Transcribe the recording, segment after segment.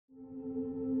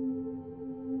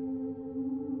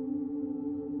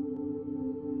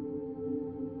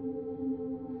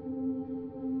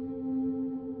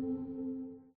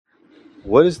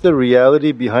What is the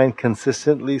reality behind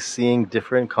consistently seeing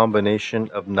different combination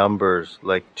of numbers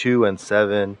like 2 and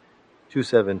 7,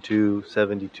 272,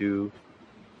 72?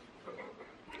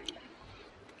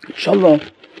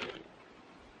 InshaAllah,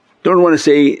 don't want to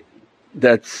say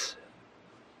that's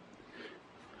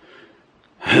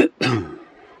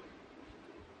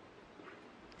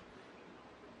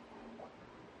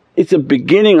it's a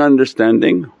beginning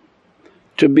understanding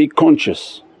to be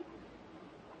conscious.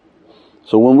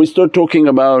 So when we start talking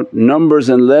about numbers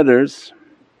and letters,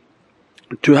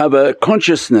 to have a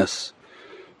consciousness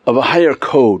of a higher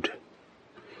code.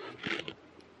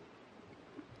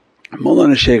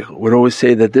 Mawlana Shaykh would always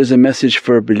say that there's a message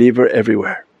for a believer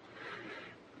everywhere,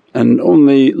 and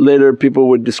only later people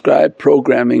would describe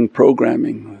programming,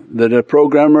 that a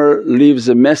programmer leaves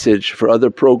a message for other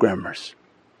programmers.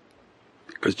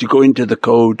 Because you go into the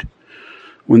code,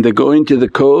 when they go into the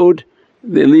code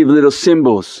they leave little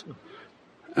symbols,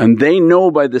 and they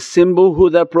know by the symbol who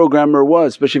that programmer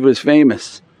was, especially if it was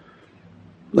famous.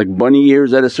 Like bunny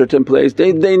ears at a certain place,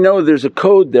 they know there's a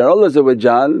code there. Allah for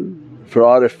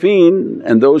arifeen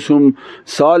and those whom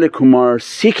salik, whom are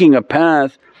seeking a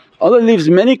path, Allah leaves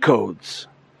many codes.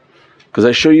 Because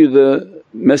I show you the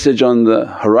message on the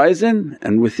horizon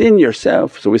and within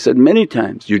yourself. So we said many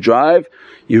times, you drive,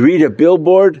 you read a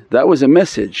billboard, that was a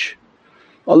message.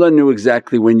 Allah knew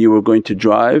exactly when you were going to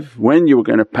drive, when you were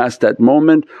going to pass that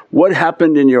moment, what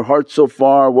happened in your heart so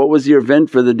far, what was your event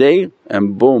for the day,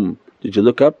 and boom, did you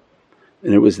look up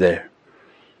and it was there.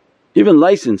 Even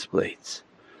license plates.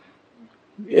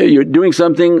 You're doing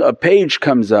something, a page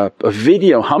comes up, a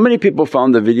video. How many people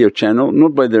found the video channel?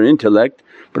 Not by their intellect,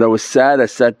 but I was sad, I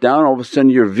sat down, all of a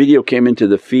sudden your video came into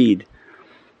the feed.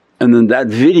 And then that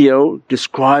video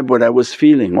described what I was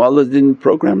feeling. Well, Allah didn't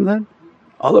program that?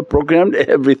 Allah programmed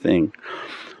everything.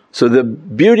 So the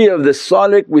beauty of the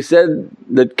salik we said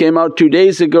that came out 2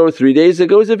 days ago, 3 days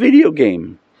ago is a video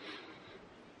game.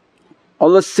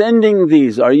 Allah sending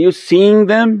these, are you seeing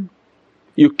them?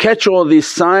 You catch all these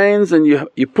signs and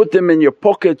you put them in your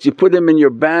pockets, you put them in your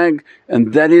bag,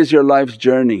 and that is your life's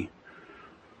journey.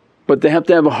 But they have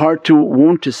to have a heart to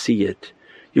want to see it.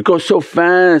 You go so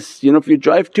fast, if you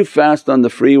drive too fast on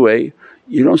the freeway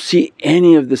you don't see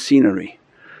any of the scenery.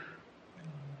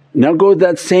 Now go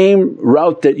that same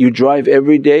route that you drive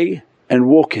every day and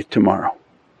walk it tomorrow.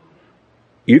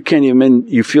 You can't even,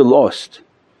 you feel lost.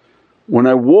 When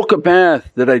I walk a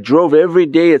path that I drove every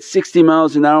day at 60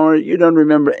 miles an hour, you don't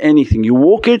remember anything. You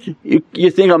walk it, you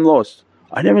think, I'm lost.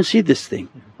 I didn't see this thing,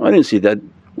 I didn't see that.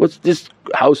 What's this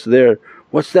house there?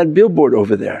 What's that billboard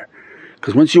over there?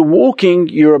 Because once you're walking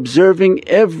you're observing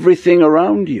everything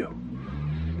around you.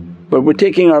 But we're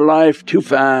taking our life too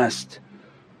fast.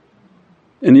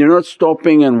 And you're not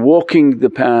stopping and walking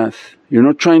the path, you're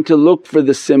not trying to look for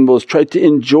the symbols, try to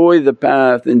enjoy the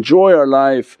path, enjoy our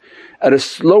life at a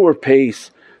slower pace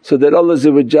so that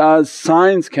Allah's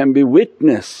signs can be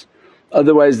witnessed.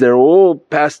 Otherwise they're all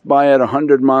passed by at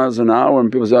 100 miles an hour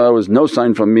and people say, oh, there was no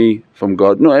sign from me, from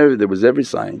God. No, there was every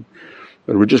sign,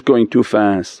 but we're just going too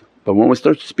fast. But when we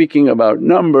start speaking about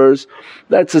numbers,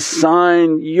 that's a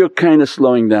sign you're kind of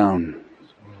slowing down.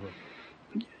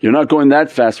 You're not going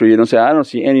that fast where you don't say, I don't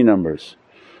see any numbers.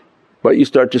 But you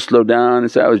start to slow down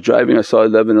and say, I was driving, I saw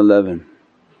 1111.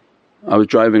 I was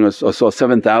driving, I saw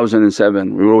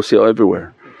 7007, we all see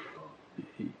everywhere.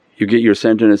 You get your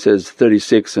center and it says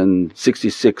 36 and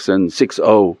 66 and 60.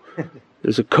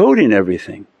 There's a code in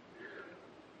everything.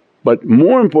 But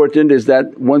more important is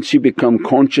that once you become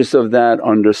conscious of that,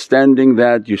 understanding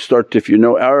that, you start to, if you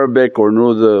know Arabic or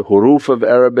know the huruf of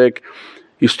Arabic,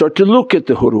 you start to look at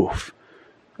the huruf.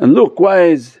 And look, why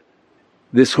is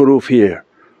this huruf here?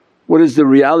 What is the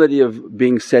reality of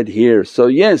being said here? So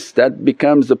yes, that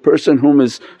becomes the person whom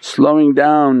is slowing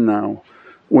down now.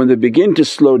 When they begin to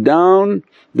slow down,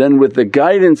 then with the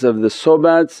guidance of the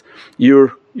sohbats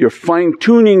you're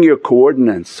fine-tuning your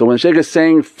coordinates. So when Shaykh is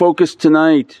saying, focus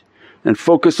tonight and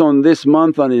focus on this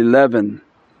month on 11,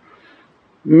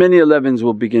 many 11s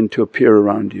will begin to appear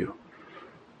around you.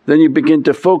 Then you begin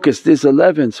to focus, this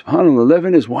 11, subhanAllah,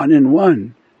 11 is 1 in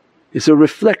 1. It's a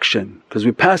reflection because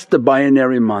we passed the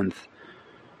binary month.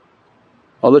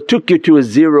 Allah took you to a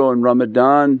zero in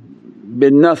Ramadan,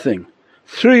 been nothing,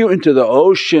 threw you into the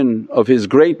ocean of His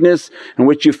greatness in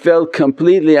which you felt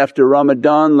completely after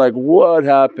Ramadan like, what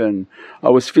happened? I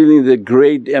was feeling the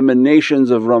great emanations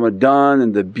of Ramadan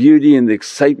and the beauty and the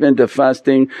excitement of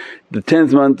fasting. The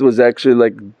 10th month was actually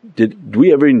like, did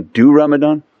we ever even do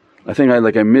Ramadan? I think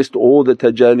I missed all the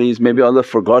tajallis, maybe Allah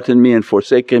forgotten me and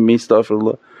forsaken me,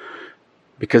 astaghfirullah.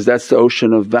 Because that's the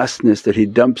ocean of vastness that He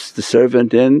dumps the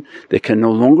servant in, they can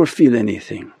no longer feel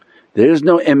anything. There is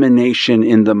no emanation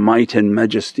in the might and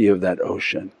majesty of that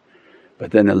ocean.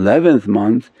 But then 11th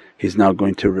month he's now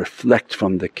going to reflect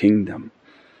from the kingdom,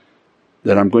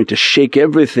 that I'm going to shake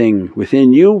everything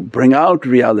within you, bring out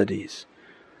realities.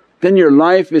 Then your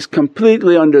life is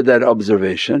completely under that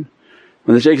observation.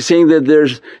 When the shaykh is saying that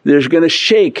there's going to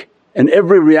shake and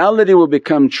every reality will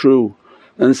become true.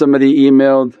 And somebody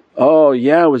emailed, "Oh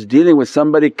yeah, I was dealing with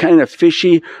somebody kind of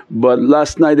fishy but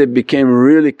last night it became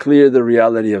really clear the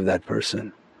reality of that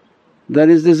person." That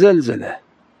is the zilzala.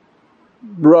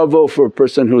 Bravo for a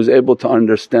person who is able to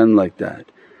understand like that.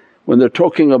 When they're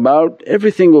talking about,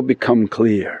 everything will become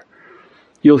clear.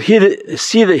 You'll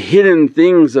see the hidden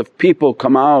things of people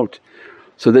come out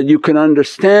so that you can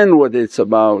understand what it's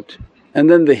about. And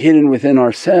then the hidden within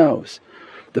ourselves,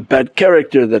 the bad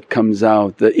character that comes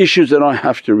out, the issues that I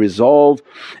have to resolve,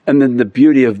 and then the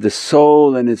beauty of the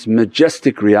soul and its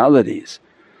majestic realities.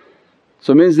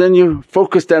 So it means then you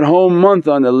focus that whole month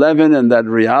on 11 and that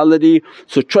reality.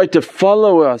 So try to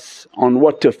follow us on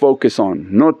what to focus on,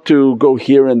 not to go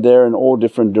here and there in all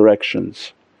different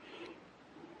directions.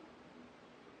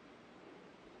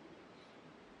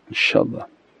 InshaAllah.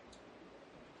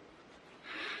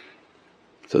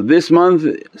 So this month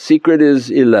secret is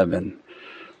 11.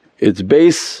 Its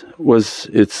base was,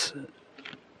 its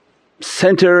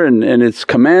center and its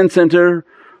command center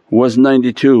was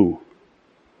 92.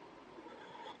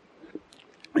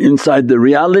 Inside the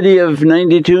reality of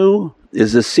 92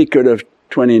 is the secret of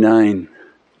 29.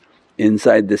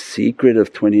 Inside the secret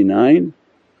of 29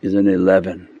 is an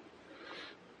 11.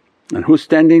 And who's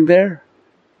standing there?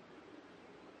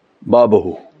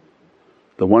 Babuhu,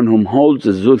 the one whom holds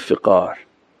the Zulfiqar.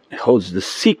 He holds the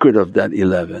secret of that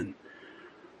 11.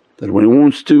 That when he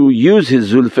wants to use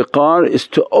his Zulfiqar is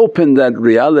to open that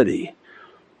reality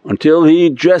until he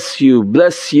dress you,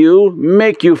 bless you,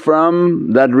 make you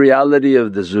from that reality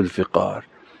of the Zulfiqar,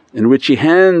 in which he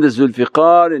hand the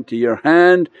Zulfiqar into your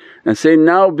hand and say,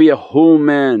 now be a whole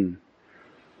man.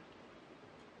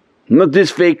 Not these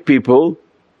fake people,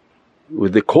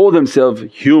 they call themselves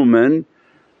human,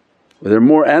 they're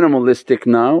more animalistic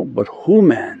now, but whole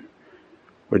man.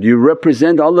 But you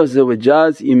represent Allah's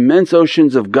immense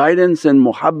oceans of guidance and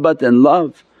muhabbat and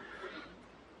love.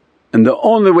 And the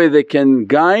only way they can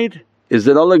guide is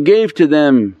that Allah gave to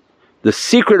them the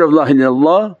secret of La ilaha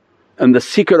illallah and the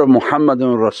secret of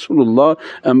Muhammadun Rasulullah,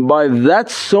 and by that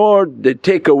sword they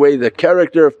take away the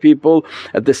character of people.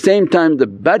 At the same time the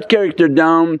bad character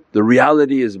down, the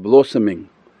reality is blossoming.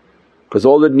 Because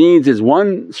all it needs is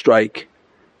one strike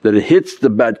that it hits the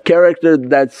bad character,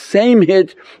 that same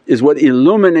hit is what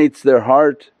illuminates their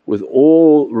heart with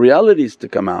all realities to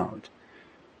come out,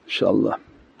 inshaAllah.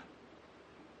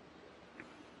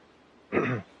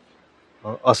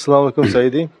 As-salamu alaykum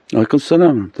Sayyidi. Walaykum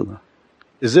salam wa rahmatullah.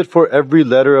 Is it for every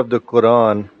letter of the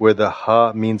Qur'an where the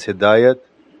ha means hidayat,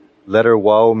 letter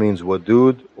waw means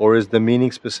wadud, or is the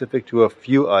meaning specific to a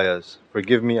few ayahs?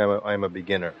 Forgive me, I'm a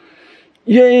beginner.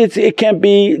 Yeah, it can't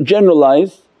be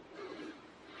generalized,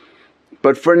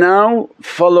 but for now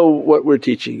follow what we're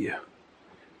teaching you.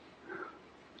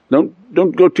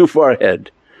 Don't go too far ahead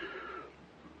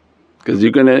because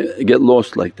you're going to get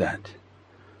lost like that.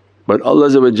 But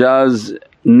Allah's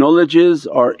knowledges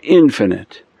are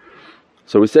infinite.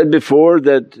 So we said before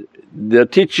that they'll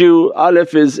teach you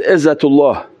alif is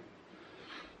izzatullah.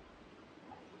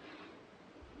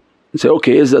 You say,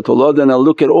 okay, izzatullah, then I'll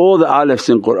look at all the alifs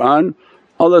in Qur'an.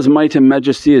 Allah's might and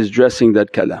majesty is dressing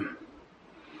that kalam.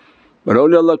 But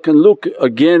awliyaullah can look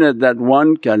again at that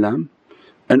one kalam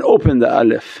and open the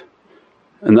alif,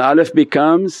 and the alif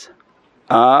becomes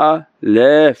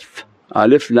alif,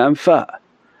 alif lam fa.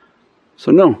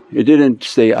 So no, it didn't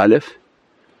say alif.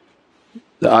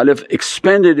 The alif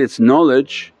expanded its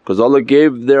knowledge because Allah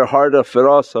gave their heart a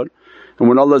firasat, and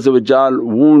when Allah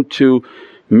want to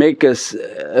make us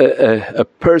a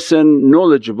person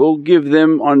knowledgeable, give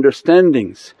them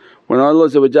understandings. When Allah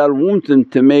want them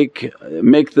to make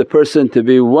the person to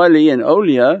be wali and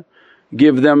awliya,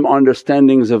 give them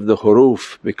understandings of the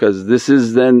huruf, because this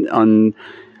is then on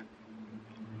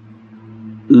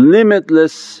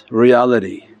limitless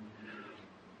reality.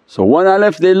 So one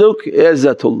alif they look,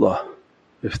 izzatullah.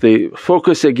 If they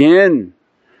focus again,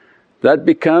 that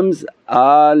becomes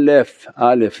alif,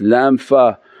 alif, lam,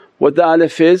 fa. What the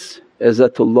alif is?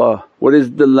 Izzatullah. What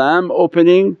is the lam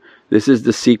opening? This is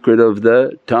the secret of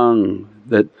the tongue,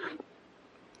 that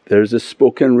there's a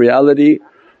spoken reality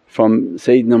from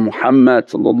Sayyidina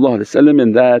Muhammad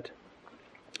in that.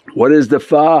 What is the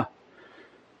fa?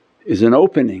 Is an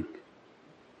opening,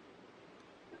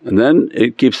 and then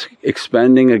it keeps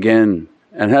expanding again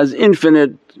and has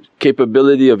infinite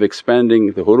capability of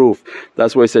expanding the huruf.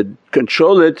 That's why I said,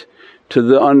 control it to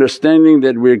the understanding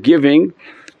that we're giving.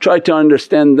 Try to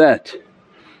understand that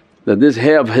this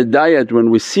hay of hidayat, when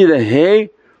we see the hay,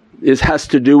 has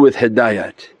to do with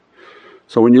hidayat.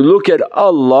 So when you look at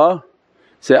Allah,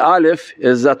 say alif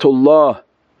is Zatullah,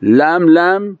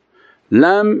 lam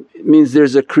means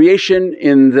there's a creation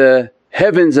in the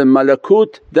heavens and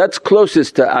malakut, that's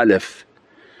closest to alif.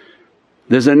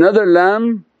 There's another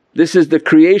lam, this is the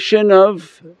creation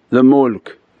of the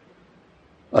mulk,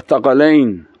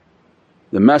 at-Thaqalain.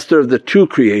 The master of the two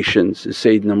creations is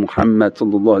Sayyidina Muhammad,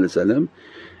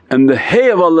 and the hay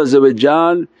of Allah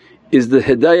is the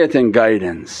hidayat and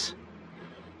guidance.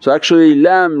 So actually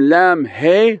lam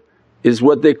hay is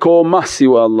what they call ma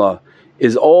siwa Allah,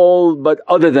 is all but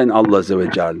other than Allah.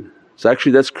 So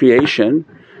actually that's creation,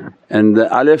 and the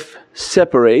alif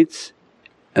separates,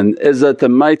 and izzat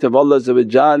and might of Allah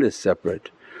is separate.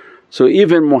 So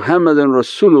even Muhammadan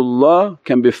Rasulullah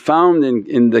can be found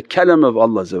in the kalam of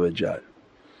Allah.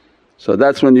 So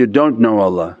that's when you don't know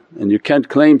Allah and you can't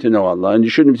claim to know Allah, and you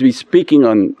shouldn't be speaking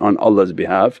on Allah's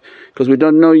behalf because we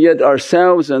don't know yet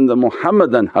ourselves and the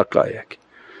Muhammadan haqqaiq.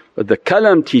 But the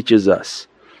kalam teaches us.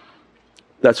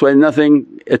 That's why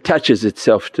nothing attaches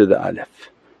itself to the alif.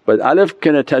 But alif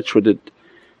can attach with it,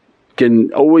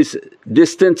 can always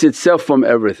distance itself from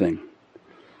everything.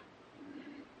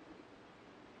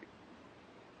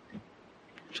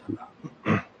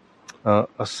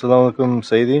 As-salamu alaykum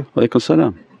Sayyidi. Walaykum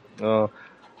salam.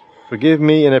 Forgive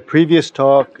me, in a previous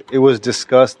talk it was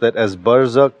discussed that as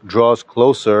barzakh draws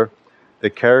closer, the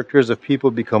characters of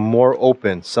people become more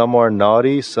open. Some are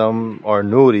naughty, some are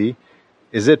nuri.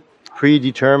 Is it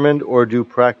predetermined or do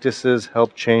practices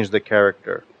help change the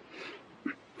character?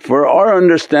 For our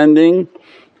understanding,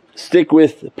 stick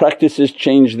with practices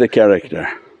change the character,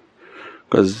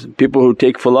 because people who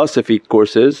take philosophy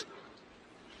courses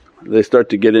they start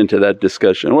to get into that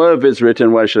discussion, well if it's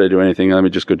written why should I do anything, let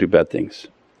me just go do bad things.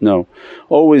 No,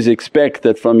 always expect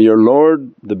that from your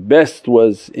Lord the best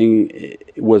was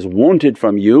wanted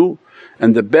from you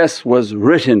and the best was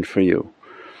written for you,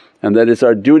 and that it's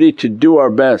our duty to do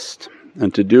our best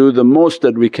and to do the most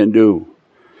that we can do.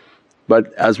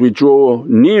 But as we draw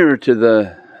near to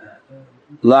the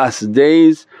last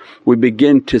days we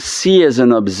begin to see as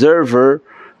an observer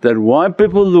that why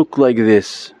people look like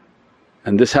this.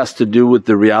 And this has to do with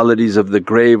the realities of the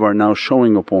grave are now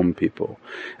showing upon people.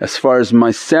 As far as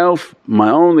myself, my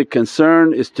only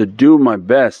concern is to do my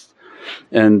best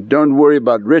and don't worry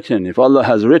about written. If Allah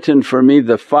has written for me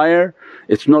the fire,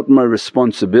 it's not my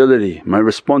responsibility. My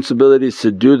responsibility is to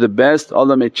do the best.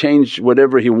 Allah may change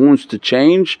whatever He wants to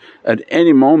change at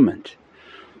any moment.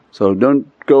 So don't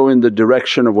go in the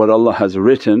direction of what Allah has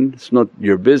written, it's not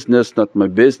your business, not my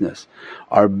business.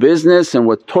 Our business and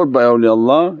what's taught by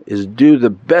awliyaullah is do the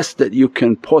best that you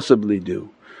can possibly do,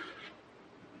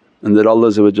 and that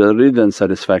Allah's rida and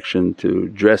satisfaction to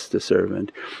dress the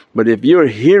servant. But if you're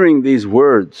hearing these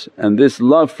words and this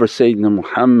love for Sayyidina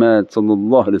Muhammad,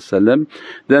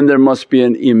 then there must be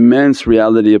an immense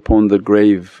reality upon the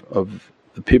grave of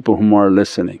the people whom are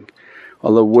listening.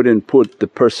 Allah wouldn't put the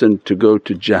person to go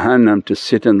to Jahannam to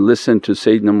sit and listen to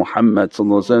Sayyidina Muhammad's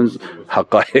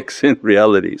haqqaiqs and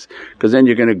realities, because then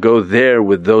you're going to go there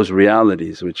with those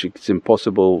realities which it's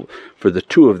impossible for the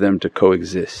two of them to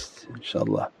coexist,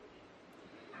 inshaAllah.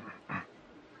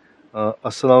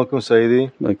 As-salamu alaykum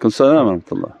Sayyidi. Walaykum salam wa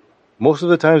rahmatullah. Most of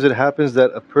the times it happens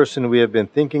that a person we have been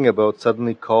thinking about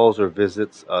suddenly calls or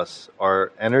visits us.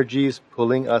 Are energies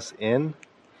pulling us in?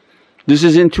 This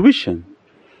is intuition.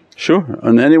 Sure,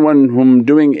 and anyone whom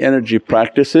doing energy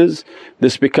practices,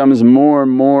 this becomes more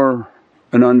and more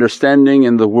an understanding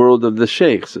in the world of the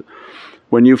shaykhs.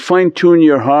 When you fine tune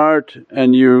your heart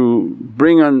and you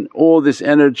bring on all this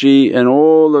energy and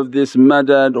all of this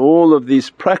madad, all of these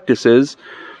practices,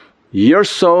 your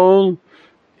soul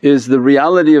is the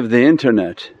reality of the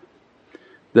internet,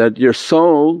 that your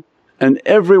soul and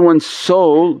everyone's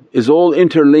soul is all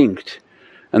interlinked.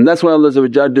 And that's why Allah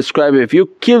described it, if you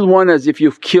kill one as if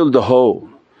you've killed the whole,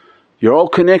 you're all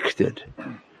connected,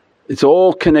 it's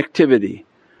all connectivity.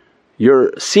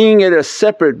 You're seeing it as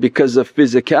separate because of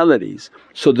physicalities.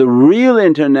 So the real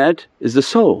internet is the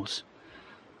souls.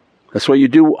 That's why you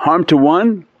do harm to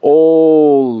one,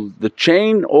 all the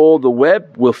chain, all the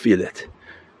web will feel it,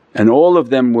 and all of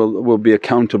them will be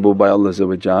accountable by Allah.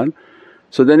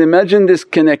 So then imagine this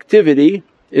connectivity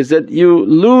is that you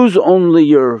lose only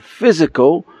your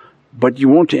physical but you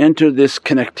want to enter this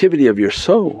connectivity of your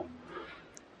soul,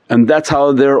 and that's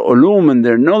how their ulum and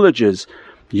their knowledges.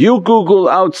 You Google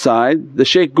outside, the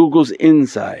shaykh Googles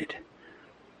inside.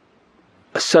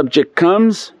 a subject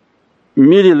comes,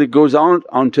 immediately goes on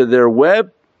onto their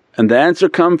web and the answer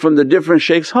comes from the different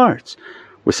shaykhs' hearts.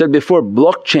 We said before,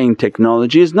 blockchain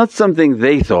technology is not something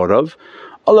they thought of.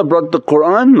 Allah brought the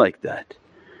Qur'an like that.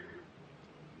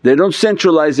 They don't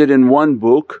centralize it in one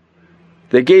book,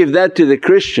 they gave that to the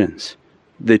Christians.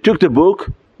 They took the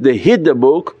book, they hid the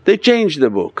book, they changed the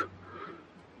book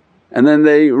and then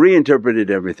they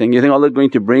reinterpreted everything. You think Allah going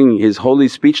to bring His holy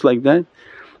speech like that?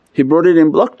 He brought it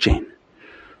in blockchain.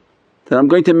 That I'm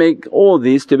going to make all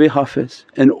these to be hafiz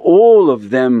and all of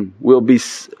them will be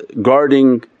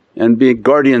guarding and be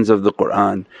guardians of the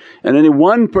Qur'an. And any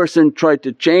one person tried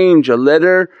to change a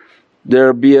letter,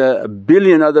 there'll be a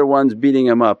billion other ones beating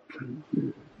him up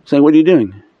saying, "What are you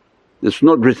doing? It's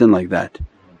not written like that."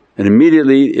 And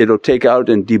immediately it'll take out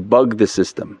and debug the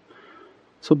system.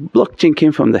 So blockchain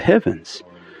came from the heavens.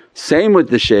 Same with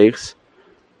the shaykhs,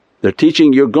 they're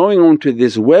teaching you're going on to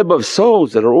this web of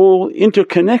souls that are all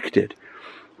interconnected.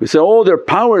 We say, oh, their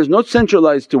power is not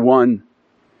centralized to one,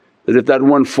 that if that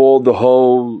one falls the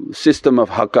whole system of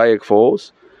haqqaiq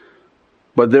falls,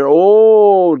 but they're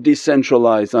all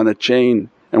decentralized on a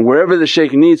chain. And wherever the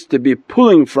shaykh needs to be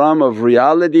pulling from of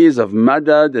realities of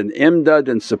madad and imdad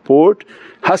and support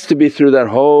has to be through that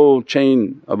whole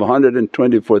chain of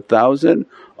 124,000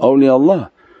 awliyaullah.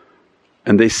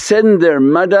 And they send their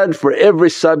madad for every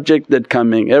subject that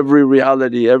coming, every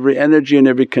reality, every energy and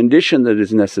every condition that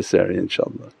is necessary,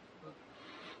 inshaAllah.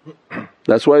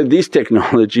 That's why these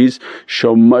technologies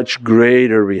show much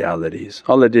greater realities.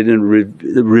 Allah didn't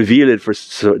reveal it for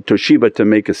Toshiba to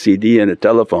make a CD and a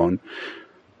telephone.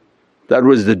 That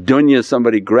was the dunya,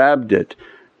 somebody grabbed it.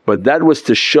 But that was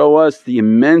to show us the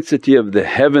immensity of the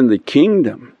heavenly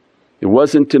kingdom. It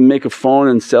wasn't to make a phone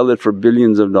and sell it for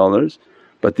billions of dollars,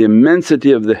 but the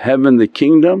immensity of the heavenly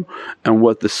kingdom and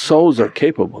what the souls are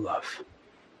capable of,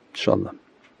 inshaAllah.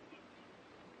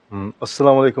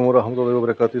 As-salamu alaykum wa rahmatullahi wa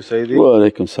barakatuh, Sayyidi. Wa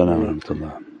alaykum salam wa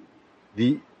rahmatullah.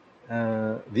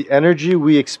 The energy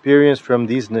we experience from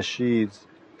these nasheeds,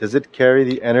 does it carry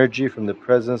the energy from the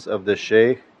presence of the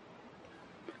shaykh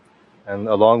and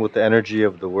along with the energy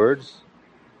of the words?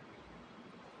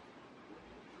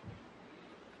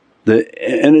 The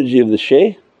energy of the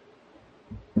shaykh?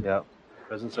 Yeah,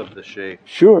 presence of the shaykh.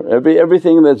 Sure,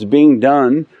 everything that's being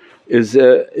done is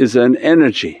an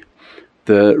energy.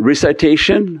 The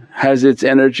recitation has its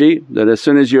energy, that as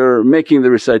soon as you're making the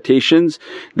recitations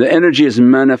the energy is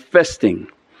manifesting.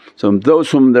 So those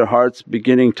whom their hearts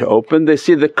beginning to open, they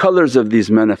see the colours of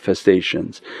these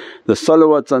manifestations. The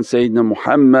salawats on Sayyidina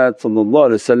Muhammad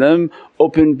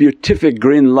open beatific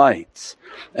green lights.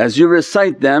 As you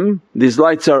recite them, these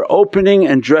lights are opening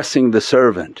and dressing the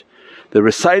servant. They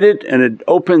recite it and it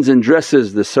opens and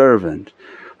dresses the servant.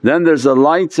 Then there's the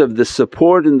lights of the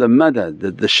support and the madad,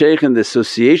 that the shaykh and the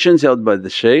associations held by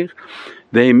the shaykh,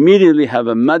 they immediately have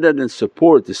a madad and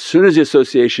support. As soon as the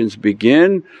associations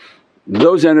begin,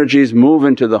 those energies move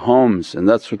into the homes, and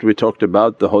that's what we talked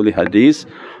about, the holy hadith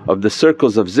of the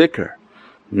circles of zikr.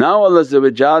 Now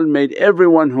Allah made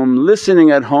everyone whom listening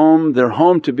at home, their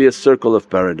home to be a circle of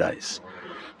paradise.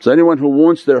 So anyone who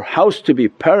wants their house to be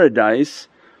paradise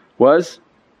was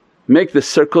make the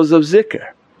circles of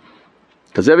zikr.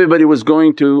 Because everybody was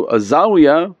going to a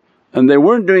zawiyah and they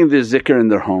weren't doing the zikr in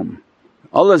their home.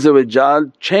 Allah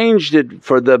changed it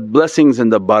for the blessings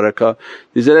and the barakah.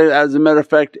 He said, as a matter of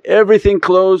fact, everything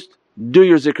closed, do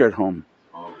your zikr at home.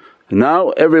 Now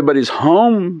everybody's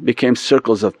home became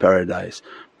circles of paradise.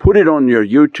 Put it on your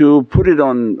YouTube, put it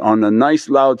on a nice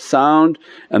loud sound,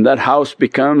 and that house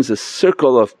becomes a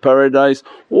circle of paradise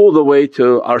all the way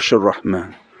to Arshur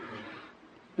Rahman.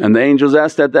 And the angels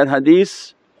asked at that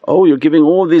hadith, oh, you're giving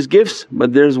all these gifts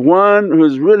but there's one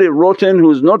who's really rotten,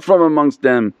 who's not from amongst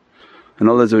them. And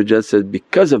Allah said,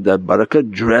 because of that barakah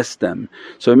dress them.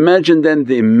 So imagine then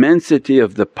the immensity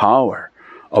of the power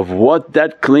of what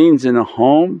that cleans in a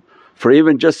home for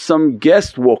even just some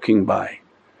guest walking by.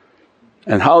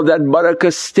 And how that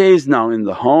barakah stays now in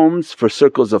the homes for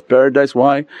circles of paradise.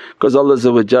 Why? Because Allah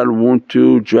want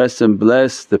to dress and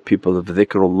bless the people of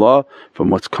dhikrullah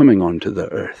from what's coming onto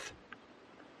the earth.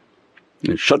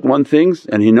 And shut one things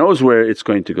and He knows where it's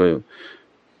going to go.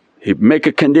 He make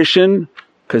a condition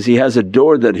because He has a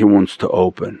door that He wants to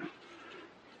open.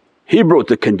 He brought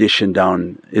the condition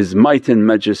down, His might and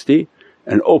majesty,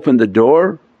 and opened the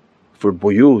door for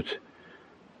buyut,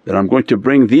 that I'm going to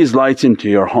bring these lights into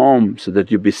your home so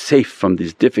that you be safe from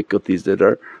these difficulties that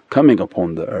are coming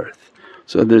upon the earth.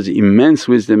 So there's immense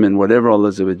wisdom in whatever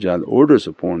Allah orders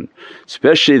upon,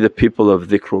 especially the people of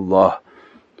dhikrullah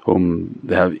whom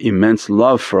they have immense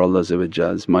love for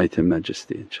Allah's might and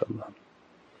majesty, inshaAllah.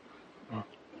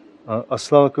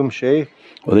 Assalamu alaikum, Shaykh.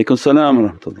 Walaikum salam wa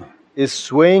rahmatullah. Is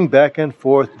swaying back and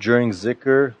forth during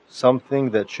zikr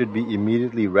something that should be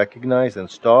immediately recognized and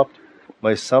stopped?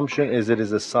 My assumption is it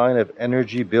is a sign of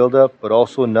energy buildup, but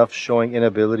also nafs showing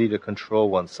inability to control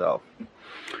oneself.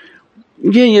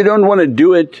 Yeah, you don't want to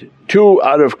do it too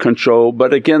out of control,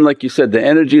 but again, like you said, the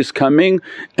energy is coming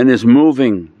and is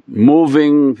moving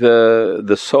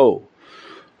the soul,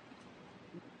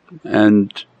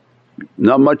 and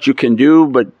not much you can do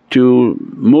but to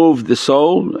move the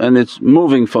soul, and it's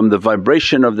moving from the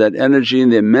vibration of that energy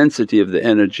and the immensity of the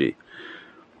energy,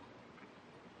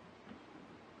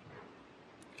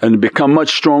 and become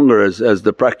much stronger as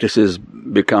the practices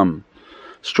become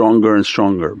stronger and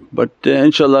stronger. But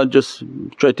inshaAllah just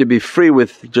try to be free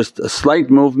with just a slight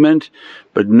movement,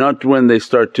 but not when they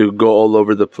start to go all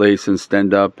over the place and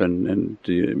stand up and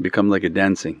to become like a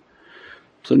dancing.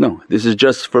 So no, this is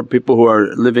just for people who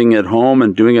are living at home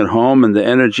and doing at home, and the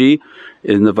energy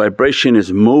and the vibration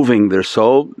is moving their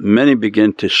soul. Many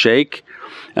begin to shake,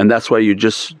 and that's why you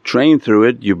just train through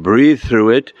it, you breathe through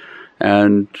it,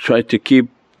 and try to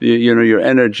keep your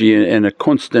energy in a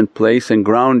constant place and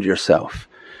ground yourself,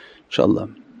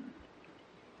 inshaAllah.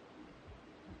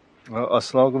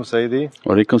 As-salamu alaykum Sayyidi.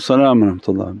 Walaikum salam wa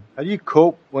rahmatullah. How do you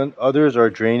cope when others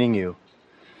are draining you?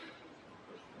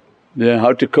 Yeah,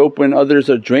 how to cope when others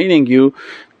are draining you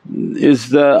is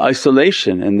the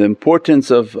isolation and the importance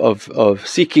of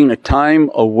seeking a time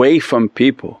away from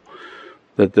people.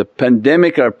 That the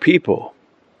pandemic are people,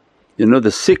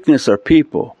 the sickness are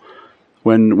people.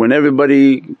 When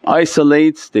everybody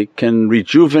isolates, they can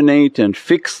rejuvenate and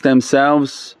fix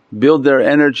themselves, build their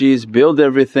energies, build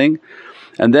everything.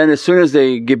 And then as soon as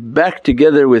they get back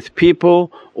together with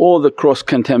people, all the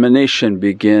cross-contamination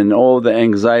begin, all the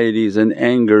anxieties and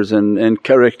angers and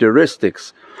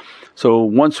characteristics. So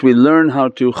once we learn how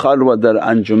to khalwa dar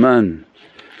anjuman,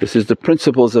 this is the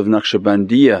principles of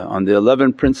Naqshbandiyya. On the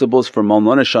 11 principles for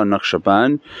Mawlana Shah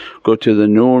Naqshband, go to the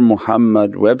Nur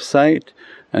Muhammad website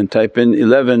and type in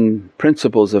 11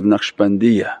 principles of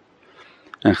Naqshbandiyya.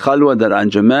 And khalwa dar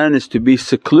anjuman is to be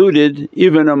secluded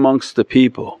even amongst the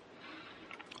people.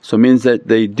 So means that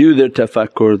they do their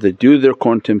tafakkur, they do their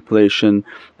contemplation,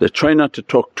 they try not to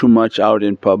talk too much out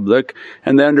in public,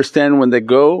 and they understand when they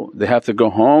go, they have to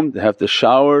go home, they have to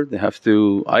shower, they have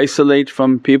to isolate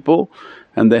from people,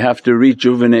 and they have to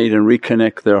rejuvenate and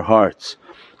reconnect their hearts.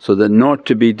 So that not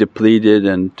to be depleted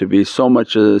and to be so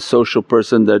much a social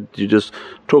person that you just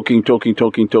talking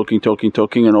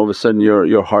and all of a sudden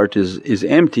your heart is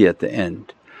empty at the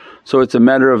end. So it's a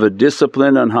matter of a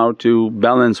discipline on how to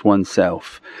balance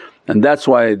oneself, and that's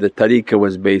why the tariqah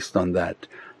was based on that.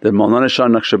 That Mawlana Shah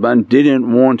Naqshband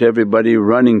didn't want everybody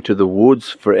running to the woods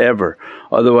forever,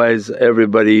 otherwise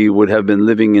everybody would have been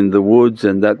living in the woods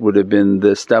and that would have been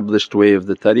the established way of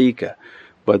the tariqah.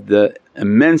 But the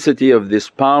immensity of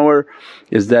this power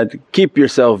is that keep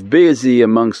yourself busy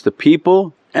amongst the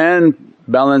people and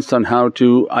balanced on how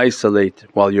to isolate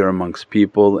while you're amongst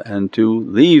people and to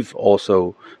leave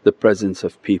also the presence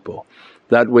of people.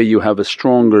 That way you have a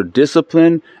stronger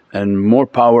discipline and more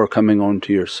power coming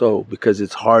onto your soul, because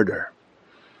it's harder.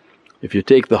 If you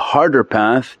take the harder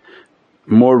path,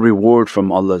 more reward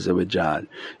from Allah.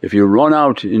 If you run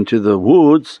out into the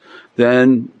woods,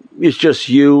 then it's just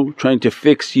you trying to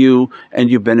fix you and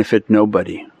you benefit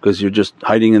nobody, because you're just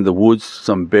hiding in the woods,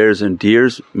 some bears and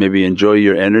deers maybe enjoy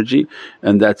your energy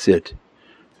and that's it.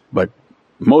 But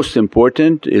most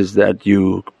important is that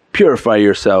you purify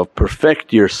yourself,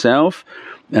 perfect yourself,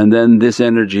 and then this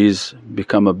energies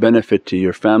become a benefit to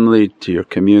your family, to your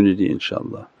community,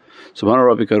 inshaAllah. Subhana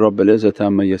rabbika rabbil izzati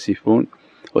amma yasifoon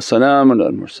wa salaamun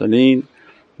al mursaleen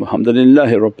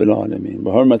walhamdulillahi rabbil alameen bi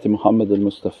hurmati Muhammad al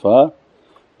Mustafa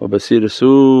wa basir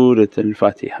Surat al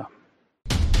Fatiha.